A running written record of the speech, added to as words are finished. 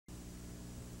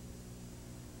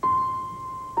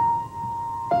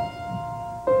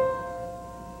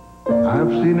I've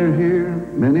seen her here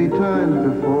many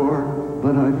times before,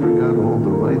 but I forgot all the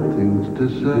right things to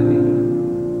say.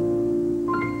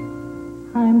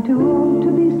 I'm too old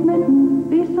to be smitten,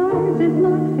 besides it's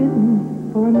not fitting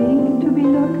for me to be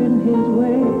looking his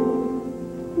way.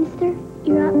 Mister,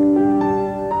 you're up.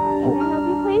 Can I help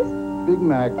you, please? Big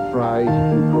Mac, fries,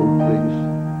 and Coke, please.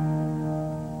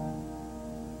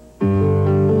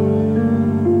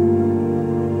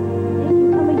 Thank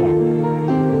you. Come again.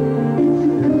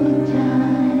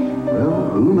 Well,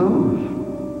 who knows?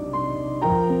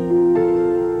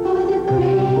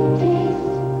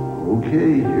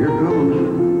 Okay, here goes.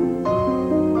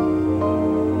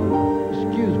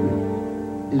 Excuse me,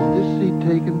 is this seat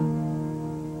taken?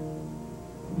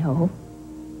 No.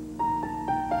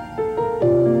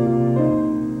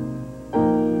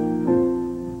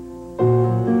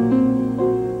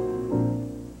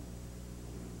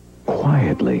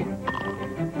 Quietly,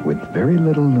 with very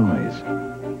little noise,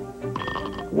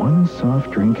 one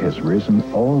soft drink has risen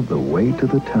all the way to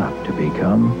the top to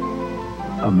become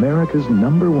America's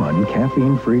 #1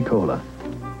 caffeine-free cola.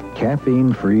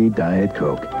 Caffeine-free Diet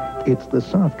Coke. It's the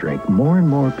soft drink more and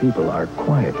more people are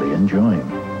quietly enjoying.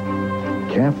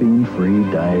 Caffeine-free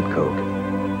Diet Coke.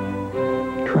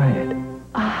 Try it.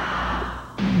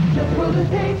 Just for the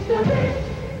taste of it.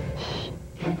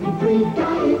 Caffeine-free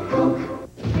Diet Coke.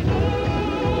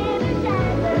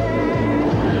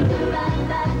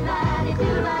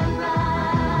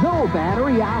 No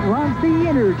battery outruns the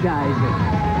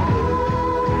Energizer.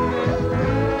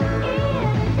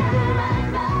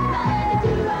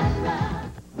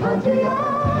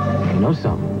 You know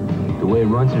something? The way it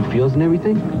runs and feels and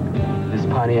everything? This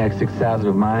Pontiac 6000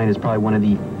 of mine is probably one of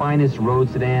the finest road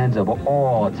sedans of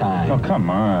all time. Oh, come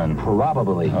on.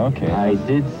 Probably. Okay. I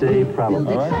did say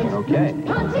probably. All right. Okay.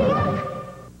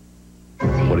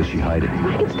 What is she hiding?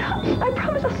 I can stop. I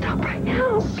promise I'll stop right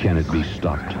now. Can it be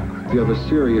stopped? You have a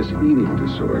serious eating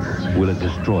disorder. Will it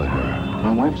destroy her?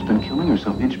 My wife's been killing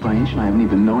herself inch by inch, and I haven't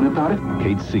even known about it.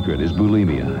 Kate's secret is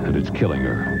bulimia, and it's killing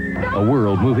her. A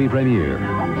world movie premiere,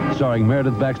 starring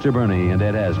Meredith Baxter Birney and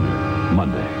Ed Asner,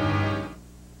 Monday.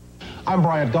 I'm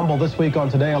Bryant Gumbel. This week on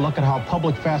Today, a look at how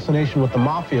public fascination with the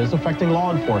mafia is affecting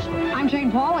law enforcement. I'm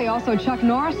Jane Pauley, also Chuck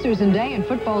Norris, Susan Day, and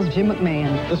football's Jim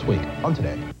McMahon. This week on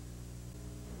Today.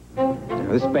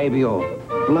 This baby will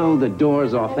blow the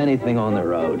doors off anything on the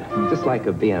road, just like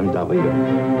a BMW.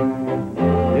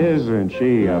 Isn't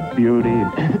she a beauty?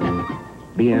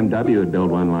 BMW would build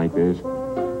one like this.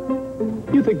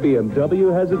 You think BMW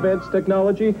has advanced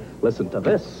technology? Listen to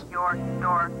this. Your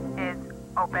door is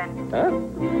open. Huh?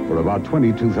 For about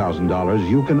 $22,000,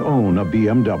 you can own a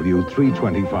BMW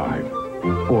 325,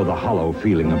 or the hollow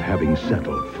feeling of having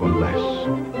settled for less.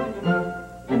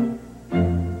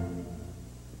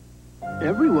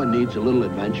 Everyone needs a little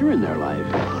adventure in their life.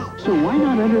 So why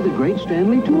not enter the Great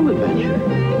Stanley Tool Adventure?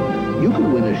 You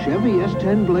could win a Chevy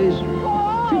S10 Blazer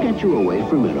to get you away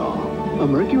from it all. A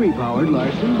Mercury-powered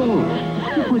Larson boat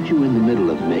to put you in the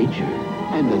middle of nature.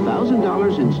 And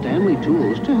 $1,000 in Stanley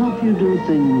tools to help you do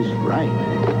things right.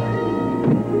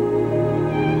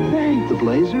 The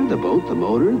Blazer, the boat, the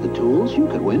motor, the tools, you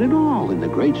could win it all in the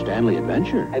Great Stanley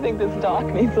Adventure. I think this dock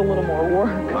needs a little more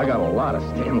work. I got a lot of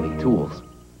Stanley tools.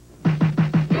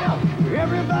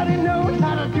 Everybody knows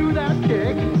how to do that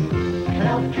kick.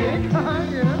 Health kick.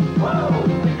 Yeah. Whoa.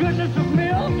 The goodness of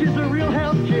milk is a real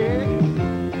health kick.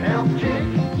 Health kick.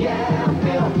 Yeah,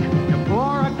 milk. You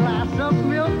pour a glass of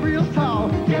milk real tall,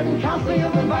 getting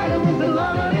calcium and vitamins and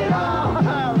loving it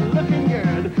all. Looking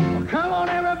good. Well, come on,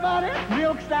 everybody.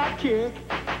 Milk's that kick.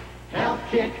 Health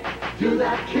kick. Do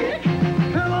that kick.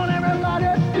 Come on, everybody.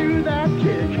 Do that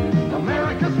kick.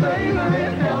 America's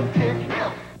favorite health kick.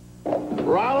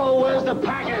 Rollo, where's the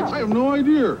package? I have no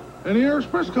idea. And the Air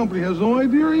Express Company has no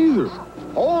idea either.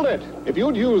 Hold it. If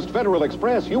you'd used Federal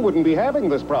Express, you wouldn't be having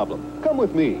this problem. Come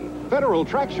with me. Federal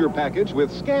tracks your package with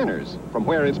scanners from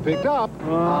where it's picked up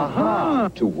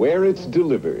to where it's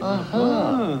delivered.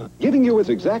 Giving you its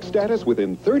exact status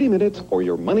within 30 minutes or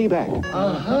your money back.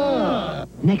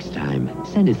 Next time,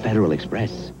 send it Federal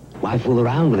Express. Why fool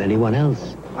around with anyone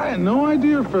else? I had no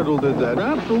idea Federal did that.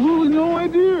 Absolutely no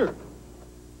idea.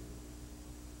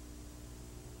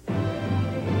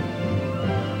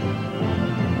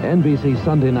 NBC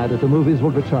Sunday Night at the Movies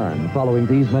will return following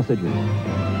these messages.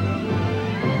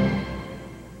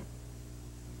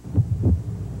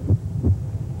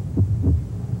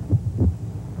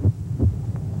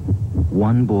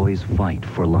 One Boy's Fight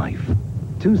for Life.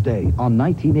 Tuesday on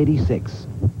 1986.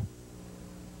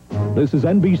 This is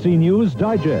NBC News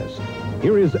Digest.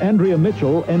 Here is Andrea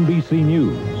Mitchell, NBC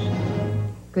News.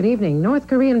 Good evening. North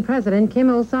Korean President Kim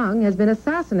Il-sung has been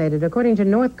assassinated, according to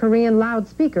North Korean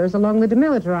loudspeakers along the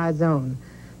demilitarized zone.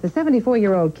 The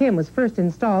 74-year-old Kim was first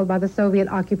installed by the Soviet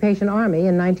occupation army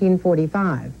in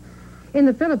 1945. In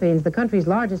the Philippines, the country's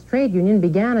largest trade union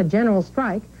began a general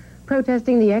strike,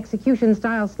 protesting the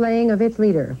execution-style slaying of its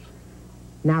leader.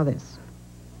 Now this.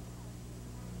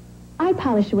 I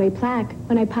polish away plaque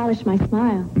when I polish my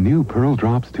smile. New Pearl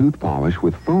Drops tooth polish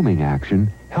with foaming action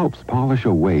helps polish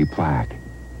away plaque.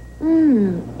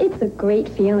 It's a great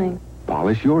feeling.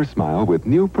 Polish your smile with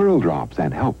new Pearl Drops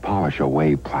and help polish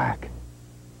away plaque.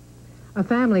 A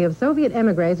family of Soviet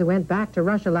emigres who went back to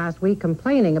Russia last week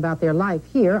complaining about their life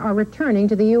here are returning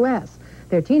to the U.S.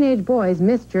 Their teenage boys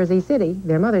miss Jersey City.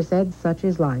 Their mother said, such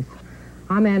is life.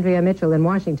 I'm Andrea Mitchell in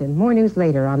Washington. More news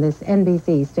later on this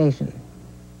NBC station.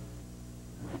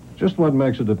 Just what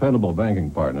makes a dependable banking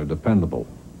partner dependable?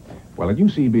 Well, at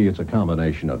UCB, it's a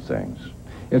combination of things.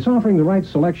 It's offering the right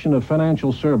selection of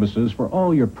financial services for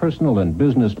all your personal and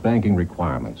business banking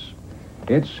requirements.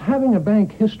 It's having a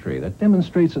bank history that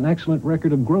demonstrates an excellent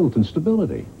record of growth and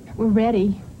stability. We're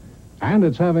ready. And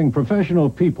it's having professional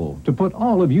people to put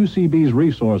all of UCB's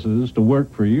resources to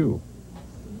work for you.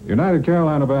 United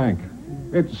Carolina Bank.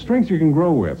 It's strength you can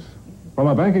grow with. From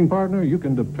a banking partner you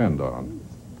can depend on.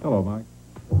 Hello, Mike.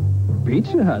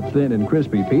 Pizza Hut Thin and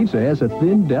Crispy Pizza has a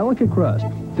thin, delicate crust.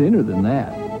 Thinner than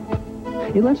that.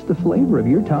 It lets the flavor of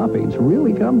your toppings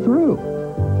really come through.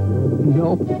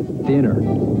 No, thinner.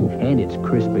 And it's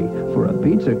crispy for a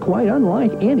pizza quite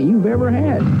unlike any you've ever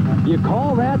had. You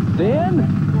call that thin?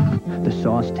 The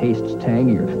sauce tastes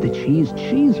tangier, the cheese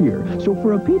cheesier. So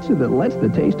for a pizza that lets the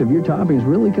taste of your toppings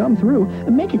really come through,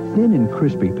 make it thin and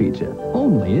crispy pizza.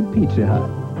 Only at Pizza Hut.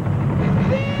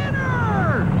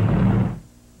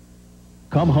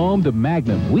 Come home to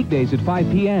Magnum, weekdays at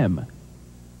 5 p.m.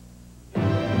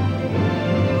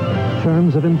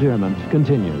 Terms of Endearment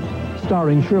continues,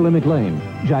 starring Shirley MacLaine,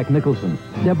 Jack Nicholson,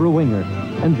 Deborah Winger,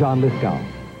 and John Lithgow.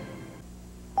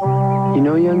 You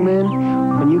know, young man,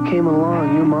 when you came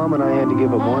along, your mom and I had to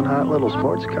give up one hot little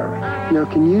sports car. Now,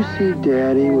 can you see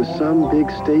Daddy with some big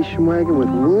station wagon with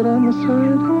wood on the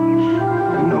side?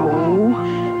 No.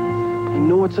 You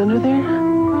know what's under there?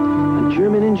 A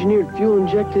German-engineered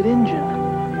fuel-injected engine.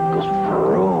 Goes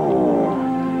vroom.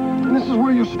 And this is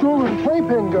where your stroller and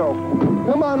playpen go.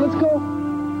 Come on, let's go.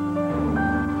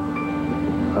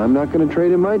 I'm not going to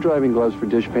trade in my driving gloves for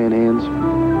dishpan hands.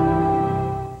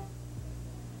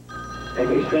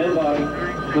 Okay, stand by.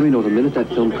 Let me know the minute that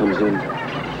film comes in.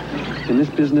 In this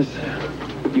business,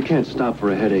 you can't stop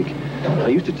for a headache. I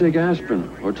used to take aspirin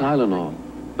or Tylenol,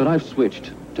 but I've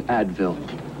switched to Advil.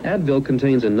 Advil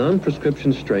contains a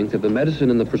non-prescription strength of the medicine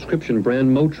in the prescription brand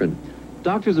Motrin.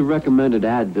 Doctors have recommended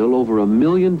Advil over 1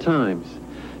 million times.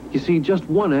 You see, just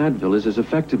one Advil is as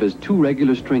effective as 2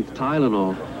 regular-strength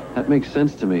Tylenol. That makes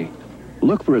sense to me.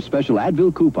 Look for a special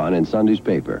Advil coupon in Sunday's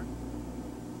paper.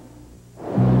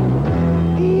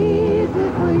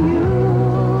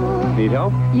 Need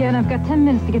help? Yeah, and I've got 10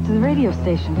 minutes to get to the radio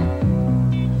station.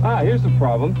 Here's the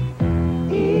problem.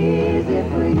 Easy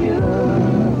for you.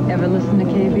 Ever listen to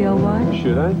KBLY?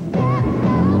 Should I?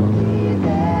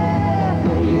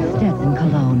 Stetson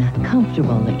cologne,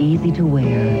 comfortable, easy to wear.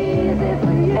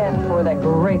 And for that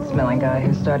great smelling guy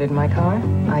who started my car,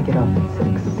 I get off at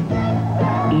 6.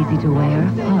 Easy to wear,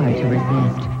 hard to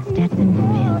resist. Stetson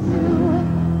fits.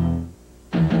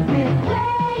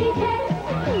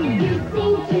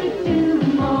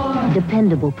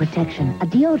 Dependable protection, a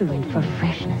deodorant for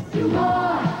freshness.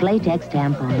 Playtex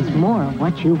tampons, more of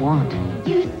what you want.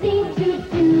 You seem to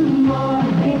do more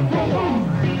with Playtex.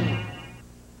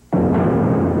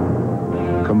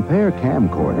 Compare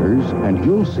camcorders and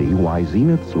you'll see why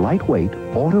Zenith's lightweight,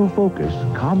 autofocus,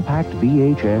 compact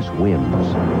VHS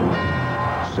wins.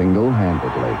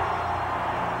 Single-handedly.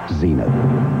 Zenith.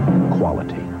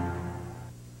 Quality.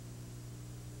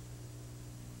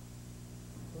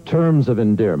 Terms of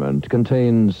Endearment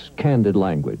contains candid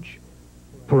language.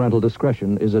 Parental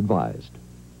discretion is advised.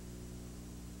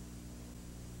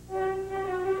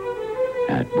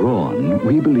 At Braun,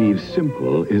 we believe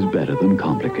simple is better than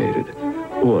complicated.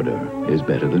 Order is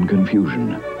better than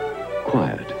confusion.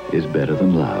 Quiet is better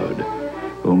than loud.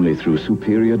 Only through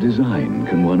superior design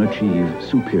can one achieve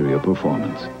superior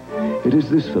performance. It is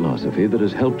this philosophy that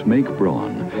has helped make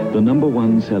Braun the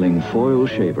 #1 selling foil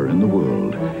shaver in the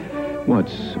world.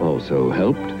 What's also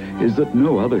helped is that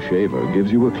no other shaver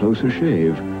gives you a closer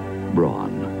shave.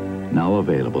 Braun, now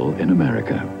available in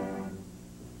America.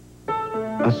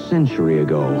 A century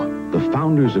ago, the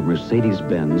founders of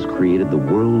Mercedes-Benz created the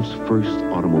world's first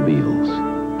automobiles.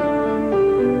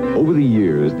 Over the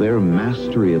years, their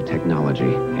mastery of technology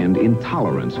and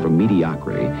intolerance for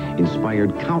mediocrity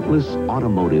inspired countless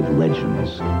automotive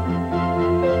legends.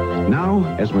 Now,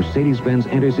 as Mercedes-Benz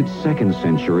enters its second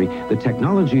century, the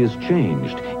technology has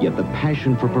changed, yet the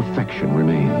passion for perfection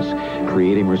remains,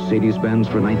 creating Mercedes-Benz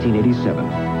for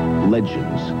 1987,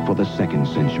 legends for the second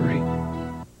century.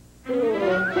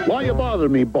 Why you bother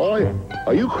me, boy?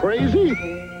 Are you crazy?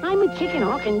 I'm a chicken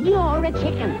hawk and you're a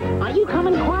chicken. Are you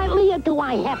coming quietly or do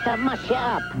I have to mush you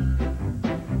up?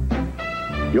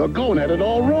 You're going at it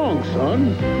all wrong,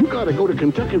 son. You gotta go to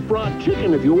Kentucky Fried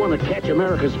Chicken if you want to catch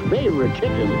America's favorite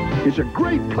chicken. It's a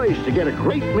great place to get a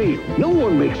great meal. No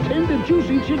one makes tender,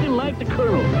 juicy chicken like the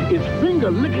Colonel. It's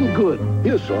finger-licking good.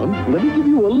 Here, son, let me give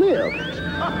you a lift.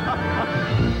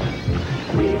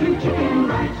 We do chicken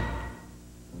right.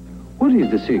 What is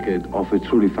the secret of a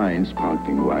truly fine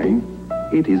sparkling wine?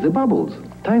 It is the bubbles.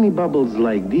 Tiny bubbles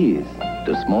like these.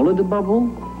 The smaller the bubble,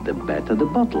 the better the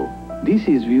bottle. This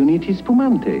is Riuniti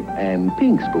Spumante and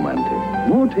Pink Spumante.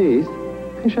 More taste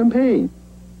and champagne.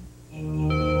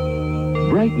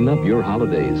 Brighten up your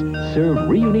holidays. Serve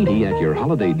Riuniti at your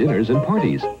holiday dinners and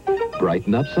parties.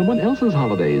 Brighten up someone else's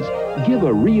holidays. Give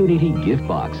a Riuniti gift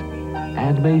box.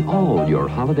 And may all your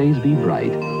holidays be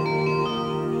bright.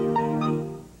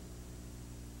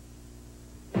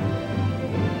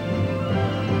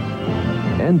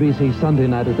 NBC Sunday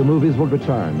Night at the Movies will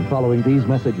return following these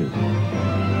messages.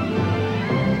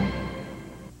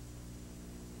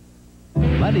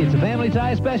 Monday, it's a family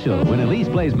tie special when Elise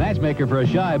plays matchmaker for a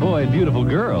shy boy and beautiful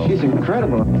girl. She's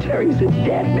incredible. Terry's a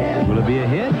dead man. Will it be a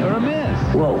hit or a miss?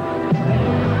 Whoa.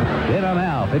 Then on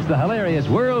Alf, it's the hilarious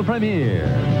world premiere.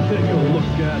 Take a look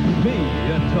at me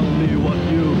and tell me what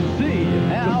you see.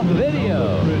 Alf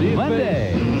Video,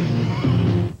 Monday.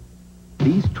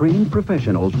 These trained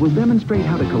professionals will demonstrate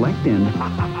how to collect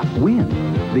and win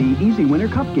the Easy Winner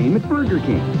Cup game at Burger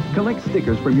King. Collect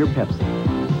stickers from your Pepsi.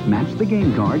 Match the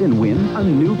game card and win a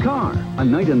new car, a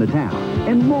night in the town,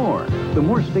 and more. The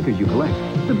more stickers you collect,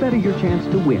 the better your chance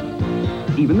to win.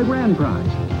 Even the grand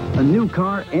prize, a new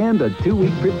car and a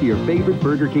 2-week trip to your favorite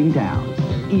Burger King towns,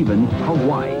 even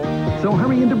Hawaii. So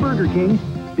hurry into Burger King,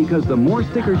 because the more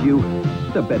stickers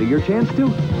the better your chance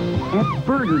to at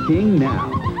Burger King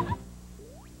now.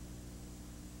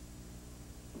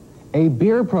 A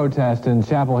beer protest in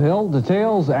Chapel Hill.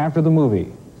 Details after the movie.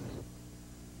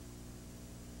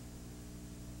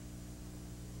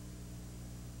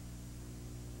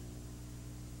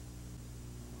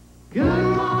 Good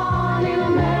morning,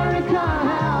 America,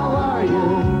 how are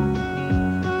you?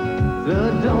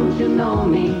 So don't you know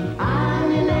me? I'm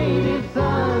your native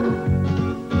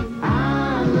son.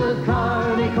 I'm the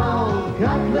car they call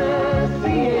Cutlass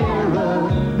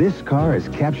Sierra. This car has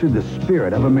captured the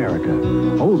spirit of America.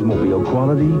 Oldsmobile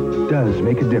quality does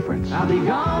make a difference. I'll be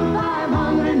gone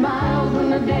 500 miles when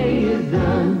the day is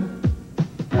done.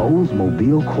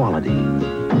 Oldsmobile quality.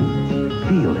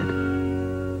 Feel it.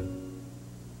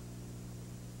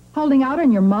 Holding out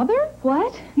on your mother?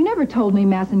 What? You never told me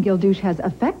Massengill douche has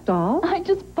Effectol. I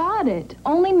just bought it.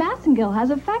 Only Massengill has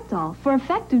Effectol for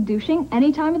effective douching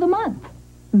any time of the month.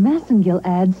 Massengill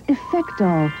adds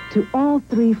Effectol to all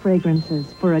 3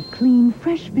 fragrances for a clean,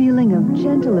 fresh feeling of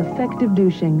gentle, effective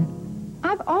douching.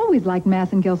 I've always liked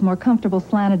Massengill's more comfortable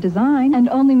slanted design. And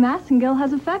only Massengill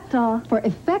has Effectol for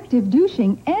effective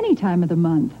douching any time of the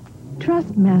month.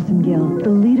 Trust Massengill, the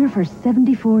leader for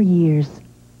 74 years.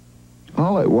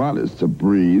 All I want is to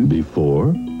breathe. Before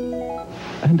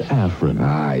and Afrin.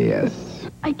 Ah, yes.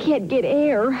 I can't get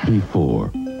air.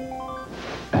 Before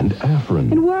and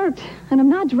Afrin. It worked, and I'm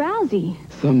not drowsy.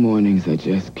 Some mornings I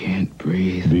just can't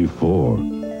breathe. Before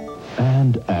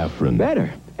and Afrin.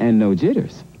 Better, and no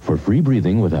jitters. For free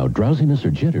breathing without drowsiness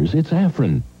or jitters, it's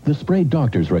Afrin, the spray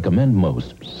doctors recommend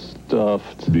most.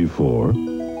 Stuffed. Before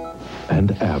and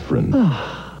Afrin.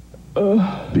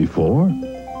 Before.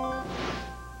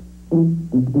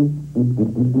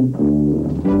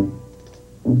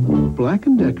 Black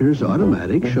 & Decker's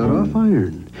automatic shut-off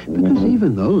iron. Because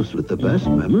even those with the best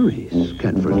memories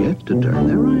can't forget to turn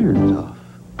their irons off.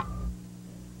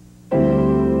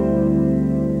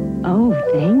 Oh,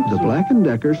 thank you. The Black &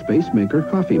 Decker Space Maker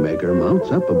coffee maker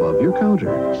mounts up above your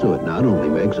counter, so it not only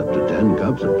makes up to 10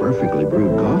 cups of perfectly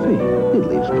brewed coffee, it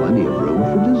leaves plenty of room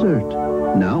for dessert.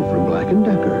 Now from Black &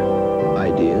 Decker.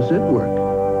 Ideas at work.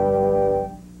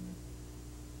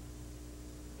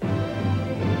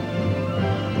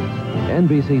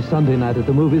 NBC Sunday Night at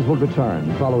the Movies will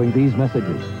return following these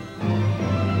messages.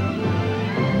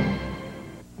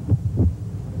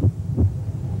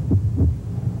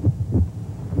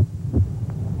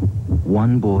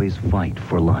 One boy's fight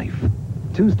for life.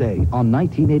 Tuesday on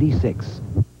 1986.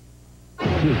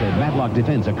 Tuesday, Matlock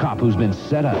defends a cop who's been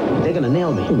set up. They're gonna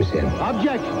nail me. Who's him?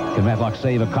 Object! Can Matlock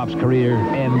save a cop's career,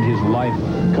 end his life?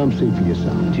 Come see for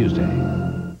yourself. Tuesday.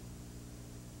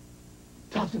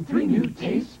 Tossing 3 new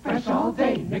tastes, fresh all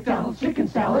day. McDonald's chicken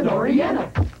salad, Oriental.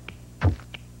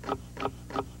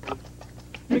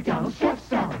 McDonald's chef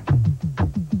salad.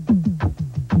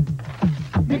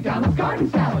 McDonald's garden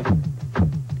salad.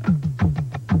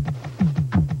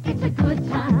 It's a good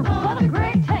time. What a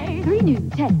great taste. 3 new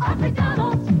tastes. At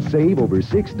McDonald's. Save over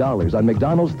 $6 on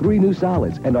McDonald's 3 new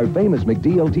salads and our famous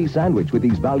McDLT sandwich with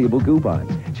these valuable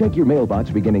coupons. Check your mailbox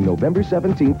beginning November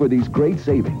 17th for these great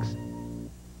savings.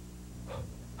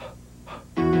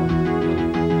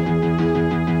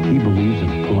 He believes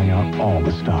in pulling out all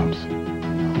the stops.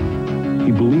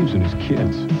 He believes in his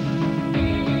kids.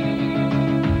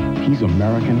 He's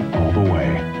American all the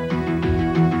way.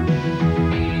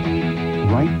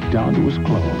 Right down to his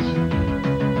clothes.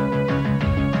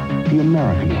 The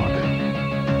American look.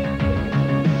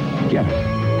 Get it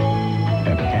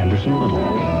at Anderson Little.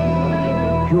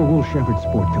 Pure wool Shepherd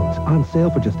sport coats on sale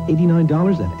for just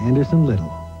 $89 at Anderson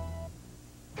Little.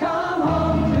 Come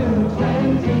home to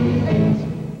 28.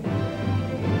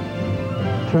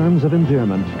 Terms of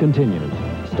Endearment continues.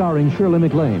 Starring Shirley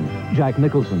MacLaine, Jack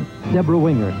Nicholson, Deborah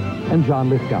Winger, and John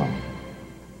Lithgow.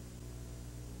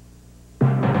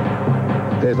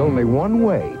 There's only one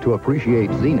way to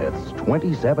appreciate Zenith's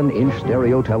 27-inch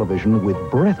stereo television with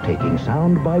breathtaking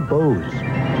sound by Bose.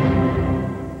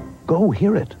 Go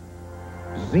hear it.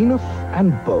 Zenith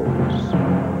and Bose.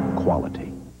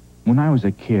 Quality. When I was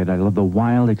a kid, I loved the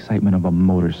wild excitement of a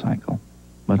motorcycle.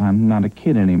 But I'm not a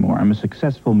kid anymore. I'm a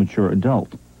successful, mature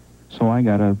adult. So I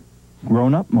got a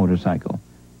grown-up motorcycle.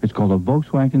 It's called a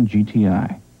Volkswagen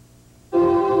GTI.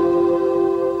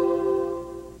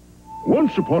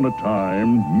 Once upon a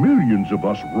time, millions of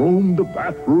us roamed the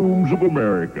bathrooms of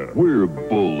America. We're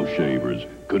bull shavers,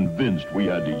 convinced we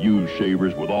had to use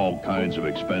shavers with all kinds of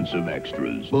expensive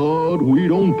extras. But we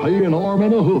don't pay an arm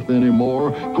and a hoof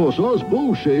anymore, 'cause us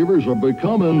bull shavers are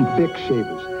becoming Bic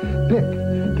shavers. Bic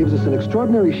gives us an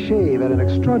extraordinary shave at an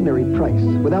extraordinary price,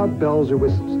 without bells or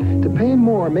whistles. To pay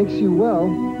more makes you, well,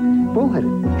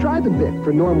 bullheaded. Try the Bic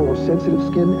for normal or sensitive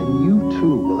skin, and you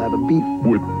too will have a beef.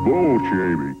 with bull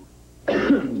shaving.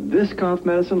 This cough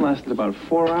medicine lasted about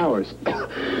 4 hours.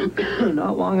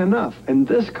 Not long enough. And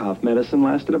this cough medicine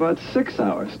lasted about 6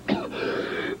 hours.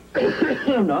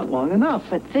 Not long enough.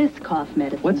 But this cough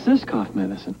medicine... What's this cough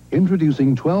medicine?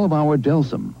 Introducing 12-Hour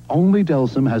Delsum. Only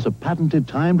Delsum has a patented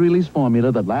timed-release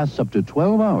formula that lasts up to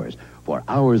 12 hours for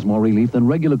hours more relief than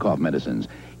regular cough medicines.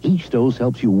 Each dose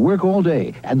helps you work all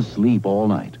day and sleep all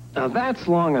night. Now that's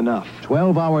long enough.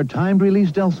 12-hour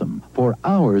timed-release Delsum for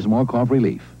hours more cough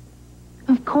relief.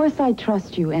 Of course I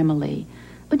trust you, Emily.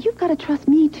 But you've got to trust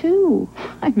me, too.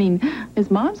 I mean,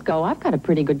 as moms go, I've got a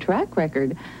pretty good track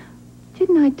record.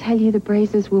 Didn't I tell you the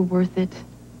braces were worth it?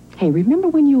 Hey, remember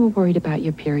when you were worried about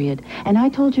your period, and I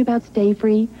told you about Stay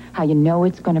Free? How you know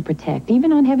it's going to protect,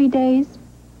 even on heavy days?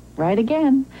 Right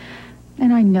again.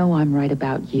 And I know I'm right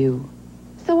about you.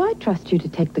 So I trust you to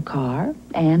take the car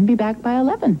and be back by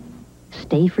 11.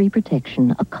 Stay Free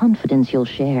Protection, a confidence you'll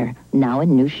share. Now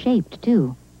in new shaped,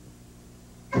 too.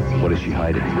 What is she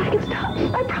hiding? I can stop.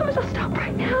 I promise I'll stop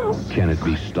right now. Can it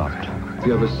be stopped?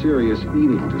 You have a serious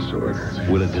eating disorder.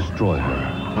 Will it destroy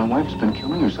her? My wife's been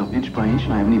killing herself inch by inch,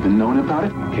 and I haven't even known about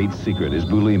it. Kate's secret is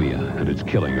bulimia, and it's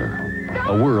killing her.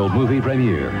 A world movie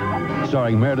premiere.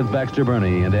 Starring Meredith Baxter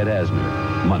Birney and Ed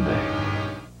Asner. Monday.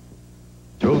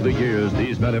 Through the years,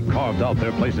 these men have carved out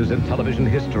their places in television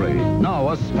history.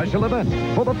 Now a special event.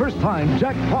 For the first time,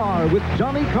 Jack Parr with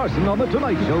Johnny Carson on The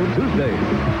Tonight Show Tuesday.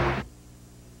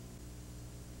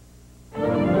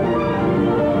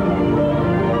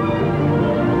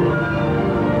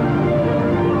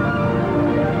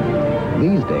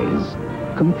 These days,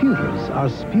 computers are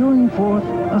spewing forth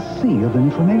a sea of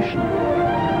information.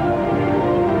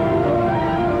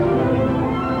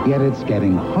 Yet it's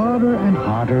getting harder and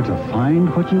harder to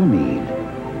find what you need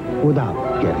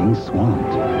without getting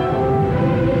swamped.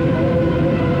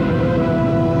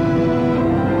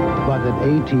 But at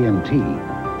AT&T,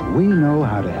 we know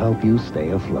how to help you stay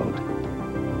afloat.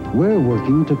 We're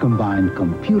working to combine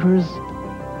computers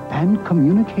and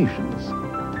communications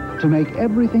to make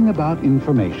everything about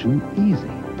information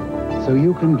easy, so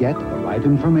you can get the right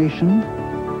information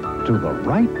to the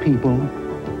right people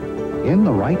in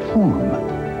the right form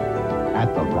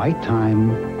at the right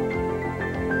time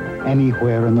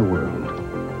anywhere in the world.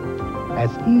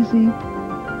 As easy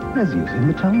as using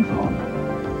the telephone.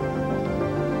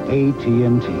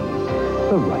 AT&T,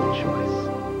 the right choice.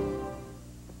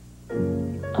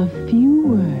 A few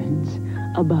words,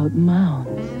 about mounds.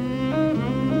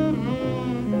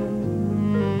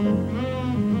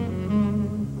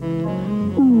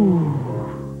 Ooh.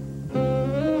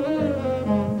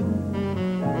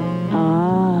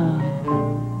 Ah.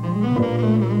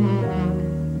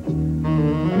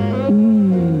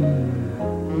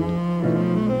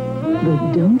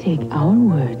 But don't take our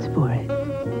words for it.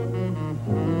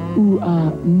 Ooh,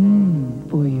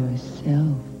 for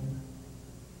yourself.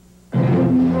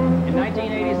 In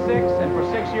 1986, and for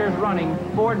 6 years running,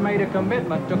 Ford made a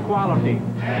commitment to quality.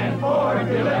 And Ford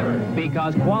delivered.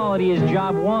 Because quality is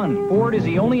job one. Ford is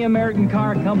the only American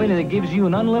car company that gives you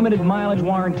an unlimited mileage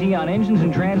warranty on engines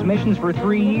and transmissions for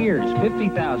 3 years.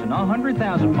 50,000,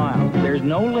 100,000 miles. There's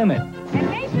no limit. A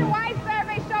nationwide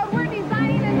survey showed we're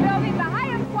designing and building the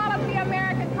highest quality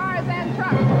American cars and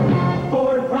trucks.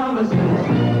 Ford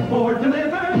promises, Ford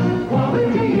delivers,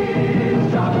 quality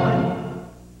is job one.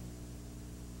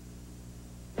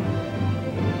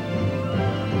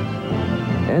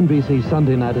 NBC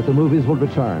Sunday Night at the Movies will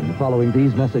return following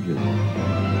these messages.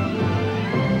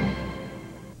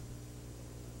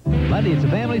 Monday, it's a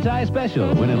family tie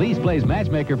special when Elise plays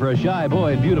matchmaker for a shy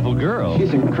boy and beautiful girl.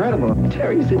 She's incredible.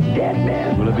 Terry's a dead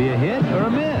man. Will it be a hit or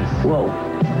a miss? Whoa.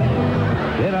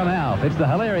 Then on Alf, it's the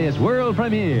hilarious world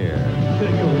premiere.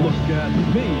 Take a look at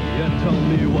me and tell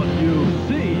me what you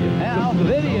see. Alf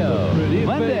Video,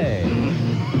 Monday.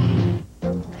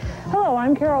 Hello,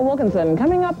 I'm Carol Wilkinson.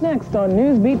 Coming up next on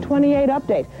Newsbeat 28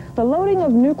 Update, the loading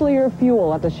of nuclear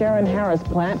fuel at the Sharon Harris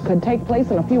plant could take place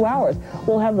in a few hours.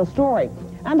 We'll have the story.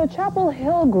 And a Chapel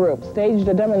Hill group staged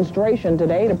a demonstration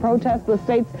today to protest the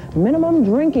state's minimum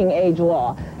drinking age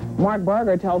law. Mark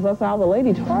Barger tells us how the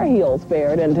Lady Tar Heels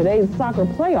fared in today's soccer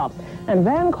playoffs. And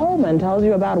Van Coleman tells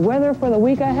you about weather for the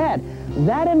week ahead.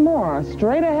 That and more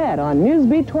straight ahead on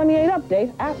Newsbeat 28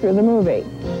 Update after the movie.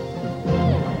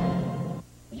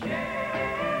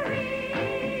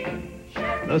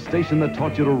 The station that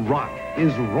taught you to rock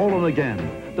is rolling again.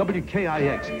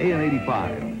 WKIX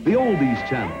AN85, the oldies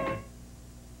channel.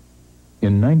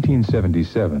 In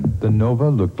 1977, the Nova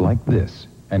looked like this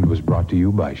and was brought to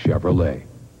you by Chevrolet.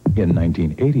 In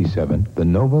 1987, the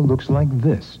Nova looks like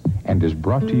this and is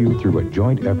brought to you through a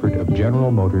joint effort of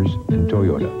General Motors and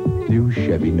Toyota. New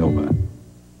Chevy Nova.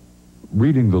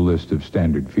 Reading the list of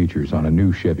standard features on a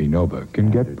new Chevy Nova can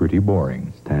get pretty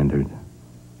boring. Standard.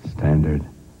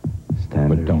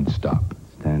 But don't stop.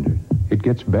 Standard. It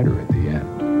gets better at the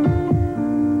end.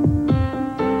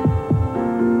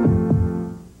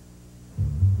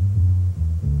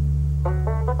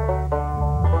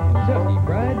 Kentucky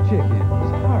Fried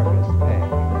Chicken's Harvest Pack.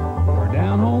 For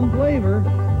down-home flavor,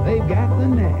 they've got the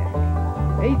knack.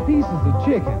 8 pieces of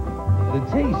chicken, the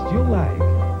taste you'll like.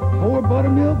 4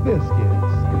 buttermilk biscuits,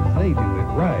 'cause they do it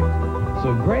right.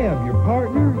 So grab your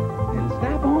partner and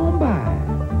stop on by.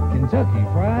 Kentucky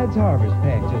Fried's Harvest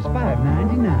Pack, just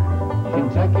 $5.99.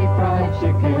 Kentucky Fried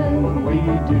Chicken, we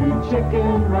do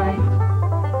chicken right.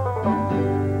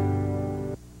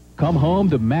 Come home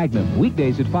to Magnum,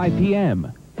 weekdays at 5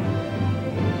 p.m.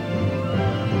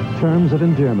 Terms of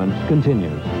Endearment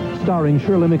continues, starring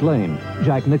Shirley MacLaine,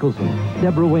 Jack Nicholson,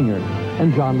 Deborah Winger,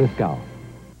 and John Lithgow.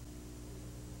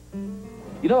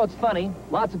 You know, it's funny.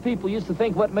 Lots of people used to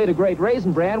think what made a great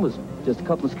raisin bran was just a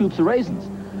couple of scoops of raisins.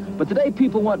 But today,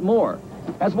 people want more.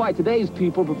 That's why today's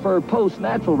people prefer Post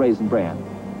Natural Raisin Bran.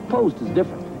 Post is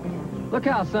different. Look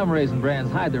how some raisin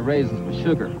brands hide their raisins with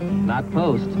sugar. Not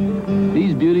Post.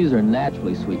 These beauties are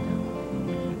naturally sweetened.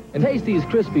 And taste these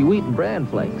crispy wheat and bran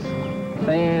flakes.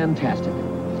 Fantastic.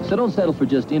 So don't settle for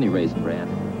just any raisin bran.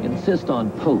 Insist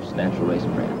on Post Natural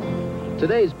Raisin Bran.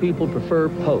 Today's people prefer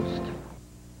Post.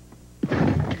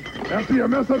 After you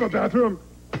mess up a bathroom,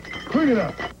 clean it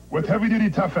up with heavy-duty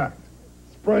Tough Act.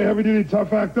 Spray heavy-duty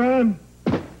Tough Act on,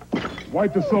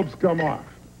 wipe the soap scum off.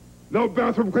 No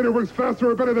bathroom cleaner works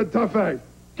faster or better than Tough Act.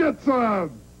 Get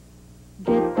some!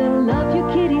 Get the love your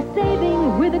kitty's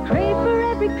saving with a Crave for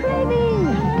every craving.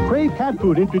 Crave Cat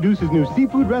Food introduces new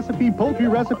seafood recipe, poultry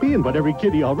recipe, and what every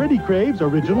kitty already craves,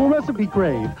 original recipe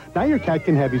Crave. Now your cat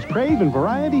can have his Crave and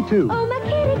variety too. Oh, my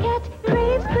kitty cat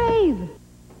craves Crave.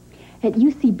 At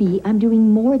UCB, I'm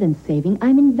doing more than saving.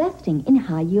 I'm investing in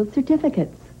high-yield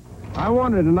certificates. I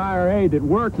wanted an IRA that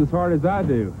works as hard as I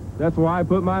do. That's why I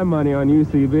put my money on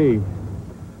UCB.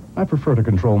 I prefer to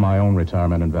control my own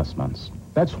retirement investments.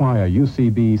 That's why a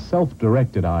UCB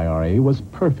self-directed IRA was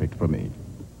perfect for me.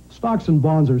 Stocks and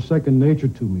bonds are second nature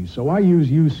to me, so I use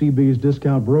UCB's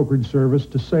discount brokerage service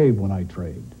to save when I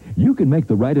trade. You can make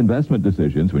the right investment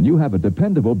decisions when you have a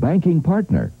dependable banking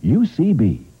partner,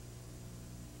 UCB.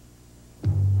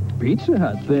 Pizza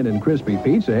Hut Thin and Crispy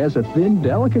Pizza has a thin,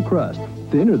 delicate crust.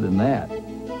 Thinner than that.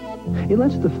 It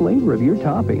lets the flavor of your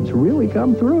toppings really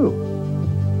come through.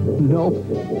 Nope,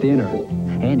 thinner.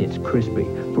 And it's crispy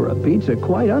for a pizza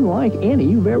quite unlike any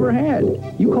you've ever had.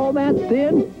 You call that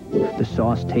thin? The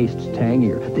sauce tastes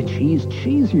tangier, the cheese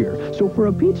cheesier. So for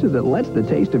a pizza that lets the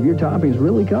taste of your toppings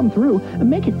really come through,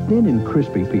 make it thin and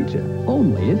crispy pizza.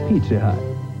 Only at Pizza Hut.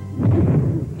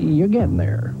 You're getting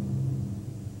there.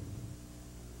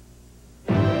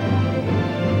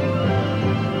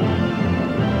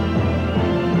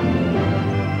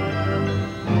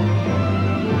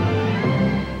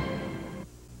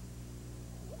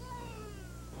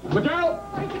 Look out!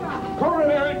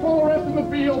 Coronary, full arrest in the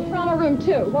field. Trauma room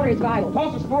 2. What is vital?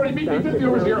 Pulse is 40, BP 50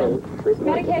 over 0.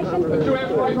 Medication? 2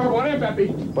 amps bicarb, 1 amp epi.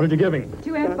 What did you give him?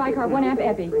 2 amps bicarb, 1 amp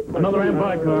epi. Another amp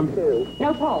bicarb.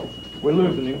 No pulse. We're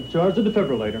losing him. Charge the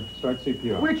defibrillator. Start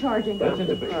CPR. We're charging. That's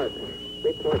intubation.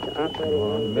 Report to operator. Come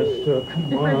on, mister. Come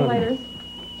on. Defibrillators.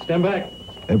 Stand back.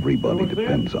 Everybody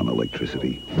depends on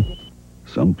electricity.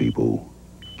 Some people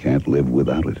can't live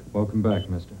without it. Welcome back,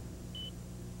 mister.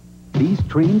 These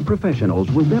trained professionals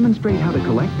will demonstrate how to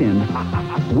collect and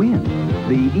win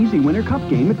the Easy Winner Cup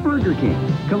game at Burger King.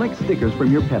 Collect stickers from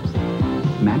your Pepsi.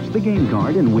 Match the game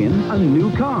card and win a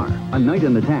new car, a night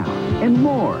in the town, and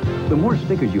more. The more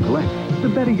stickers you collect, the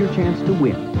better your chance to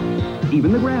win.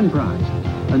 Even the grand prize,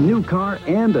 a new car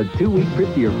and a 2-week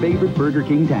trip to your favorite Burger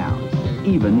King towns,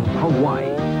 even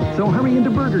Hawaii. So hurry into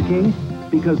Burger King,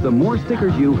 because the more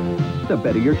stickers the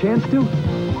better your chance to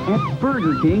at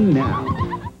Burger King now.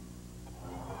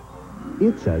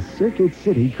 It's a Circuit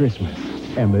City Christmas,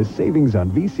 and the savings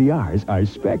on VCRs are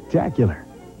spectacular.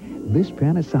 This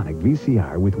Panasonic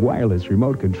VCR with wireless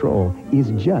remote control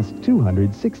is just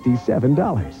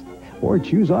 $267. Or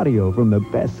choose audio from the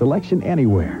best selection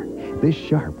anywhere. This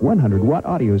sharp 100-watt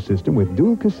audio system with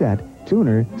dual cassette,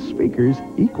 tuner, speakers,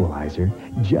 equalizer,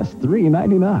 just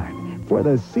 $399. For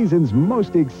the season's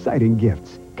most exciting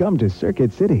gifts, come to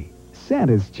Circuit City,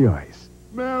 Santa's choice.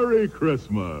 Merry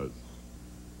Christmas.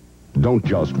 Don't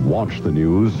just watch the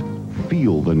news,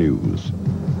 feel the news.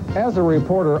 As a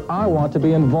reporter, I want to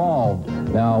be involved.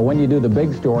 Now, when you do the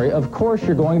big story, of course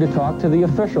you're going to talk to the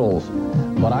officials.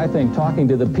 But I think talking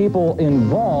to the people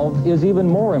involved is even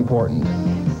more important.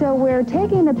 So we're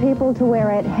taking the people to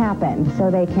where it happened so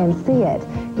they can see it.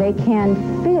 They can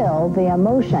feel the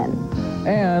emotion.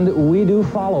 And we do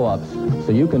follow-ups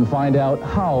so you can find out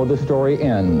how the story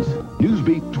ends.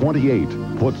 Newsbeat 28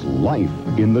 puts life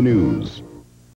in the news.